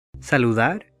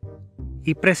Saludar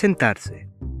y Presentarse.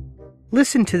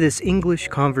 Listen to this English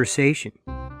conversation.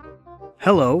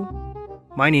 Hello,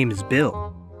 my name is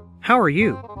Bill. How are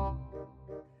you?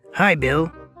 Hi,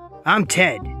 Bill. I'm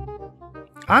Ted.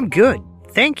 I'm good,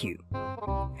 thank you.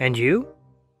 And you?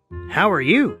 How are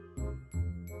you?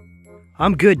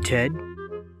 I'm good, Ted.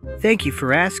 Thank you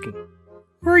for asking.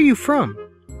 Where are you from?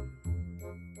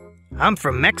 I'm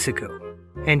from Mexico.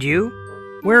 And you?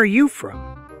 Where are you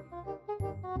from?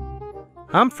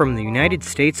 I'm from the United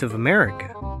States of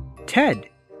America. Ted,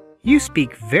 you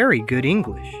speak very good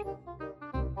English.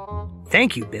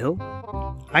 Thank you, Bill.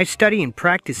 I study and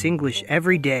practice English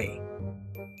every day.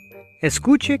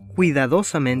 Escuche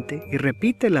cuidadosamente y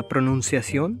repite la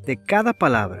pronunciación de cada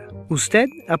palabra. Usted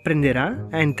aprenderá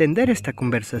a entender esta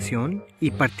conversación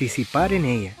y participar en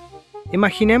ella.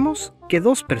 Imaginemos que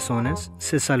dos personas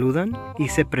se saludan y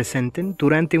se presenten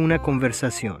durante una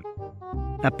conversación.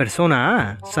 La persona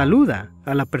A saluda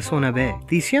a la persona B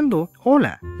diciendo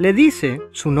hola, le dice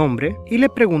su nombre y le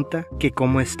pregunta que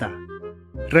cómo está.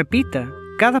 Repita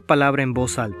cada palabra en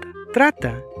voz alta.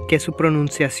 Trata que su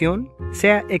pronunciación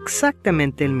sea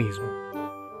exactamente el mismo.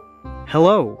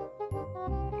 Hello,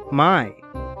 my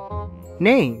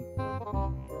name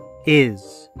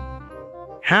is.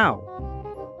 How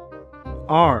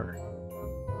are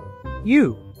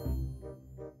you?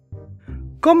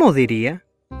 ¿Cómo diría?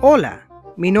 Hola,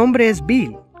 mi nombre es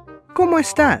Bill. ¿Cómo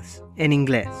estás en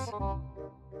inglés?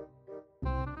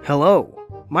 Hello,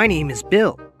 my name is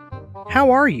Bill.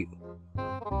 How are you?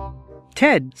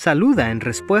 Ted saluda en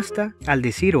respuesta al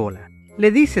decir hola. Le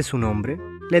dice su nombre,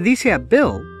 le dice a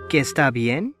Bill que está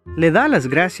bien, le da las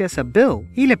gracias a Bill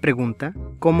y le pregunta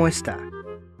cómo está.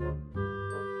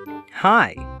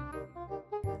 Hi,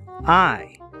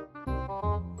 I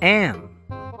am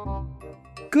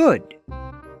good.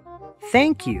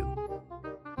 Thank you.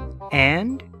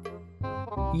 And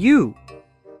you?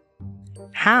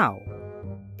 How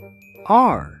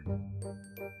are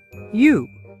you?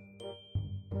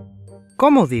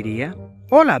 ¿Cómo diría?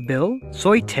 Hola, Bill,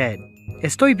 soy Ted.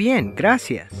 Estoy bien,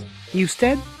 gracias. ¿Y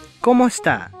usted? ¿Cómo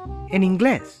está? En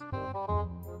inglés.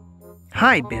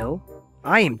 Hi, Bill.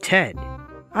 I am Ted.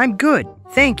 I'm good,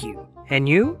 thank you. And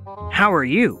you? How are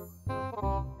you?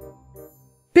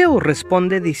 Bill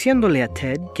responde diciéndole a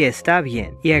Ted que está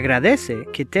bien y agradece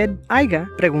que Ted haya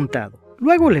preguntado.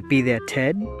 Luego le pide a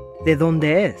Ted de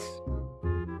dónde es.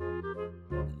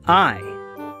 I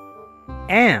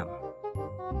am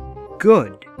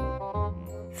good.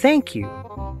 Thank you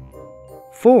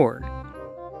for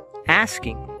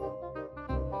asking.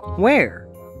 Where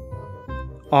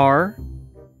are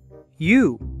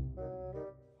you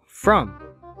from?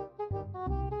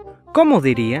 ¿Cómo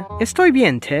diría? Estoy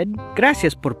bien, Ted.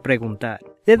 Gracias por preguntar.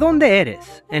 ¿De dónde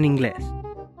eres en inglés?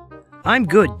 I'm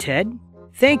good, Ted.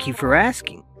 Thank you for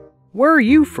asking. Where are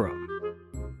you from?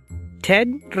 Ted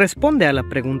responde a la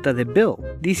pregunta de Bill,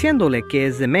 diciéndole que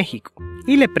es de México,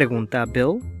 y le pregunta a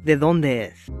Bill de dónde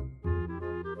es.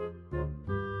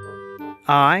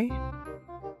 I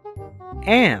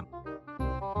am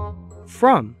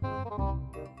from.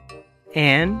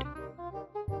 And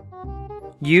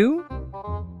you?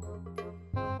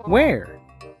 Where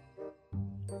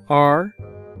are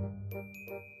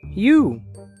you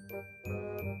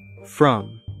from?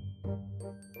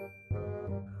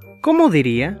 ¿Cómo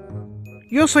diría?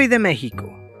 Yo soy de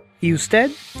México. ¿Y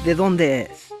usted de dónde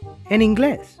es? En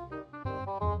inglés.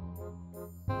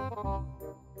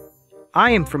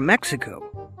 I am from Mexico.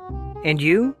 And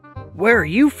you? Where are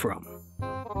you from?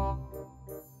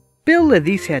 Bill le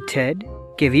dice a Ted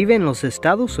que vive en los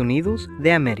Estados Unidos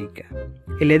de América.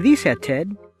 Y le dice a Ted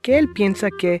que él piensa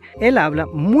que él habla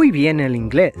muy bien el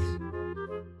inglés.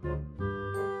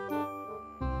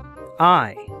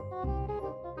 I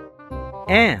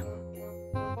am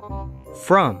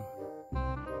from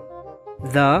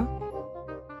the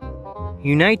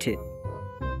United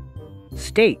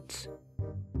States of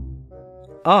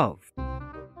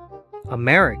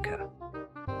America.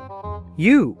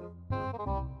 You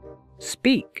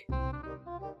speak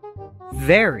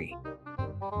very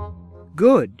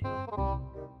good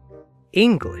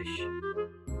English.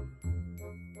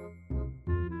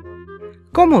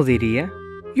 ¿Cómo diría?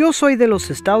 Yo soy de los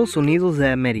Estados Unidos de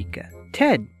América.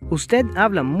 Ted, usted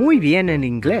habla muy bien en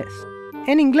inglés.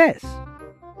 En inglés.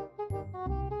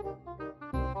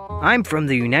 I'm from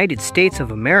the United States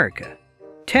of America.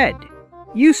 Ted,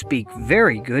 you speak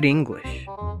very good English.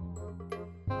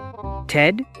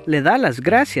 Ted le da las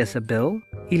gracias a Bill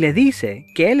y le dice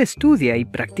que él estudia y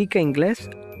practica inglés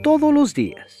todos los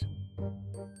días.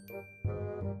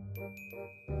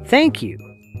 Thank you.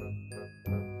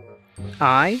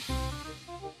 I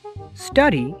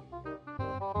study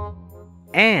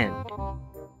and.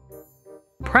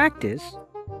 Practice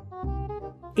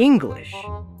English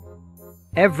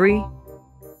every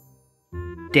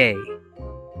day.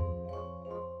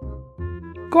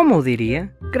 ¿Cómo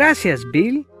diría? Gracias,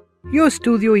 Bill. Yo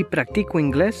estudio y practico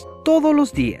inglés todos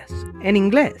los días, en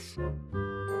inglés.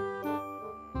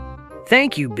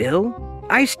 Thank you, Bill.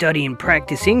 I study and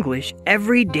practice English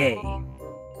every day.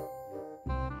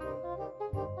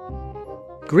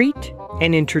 Greet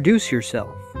and introduce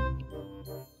yourself.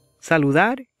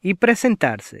 Saludar y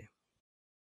presentarse.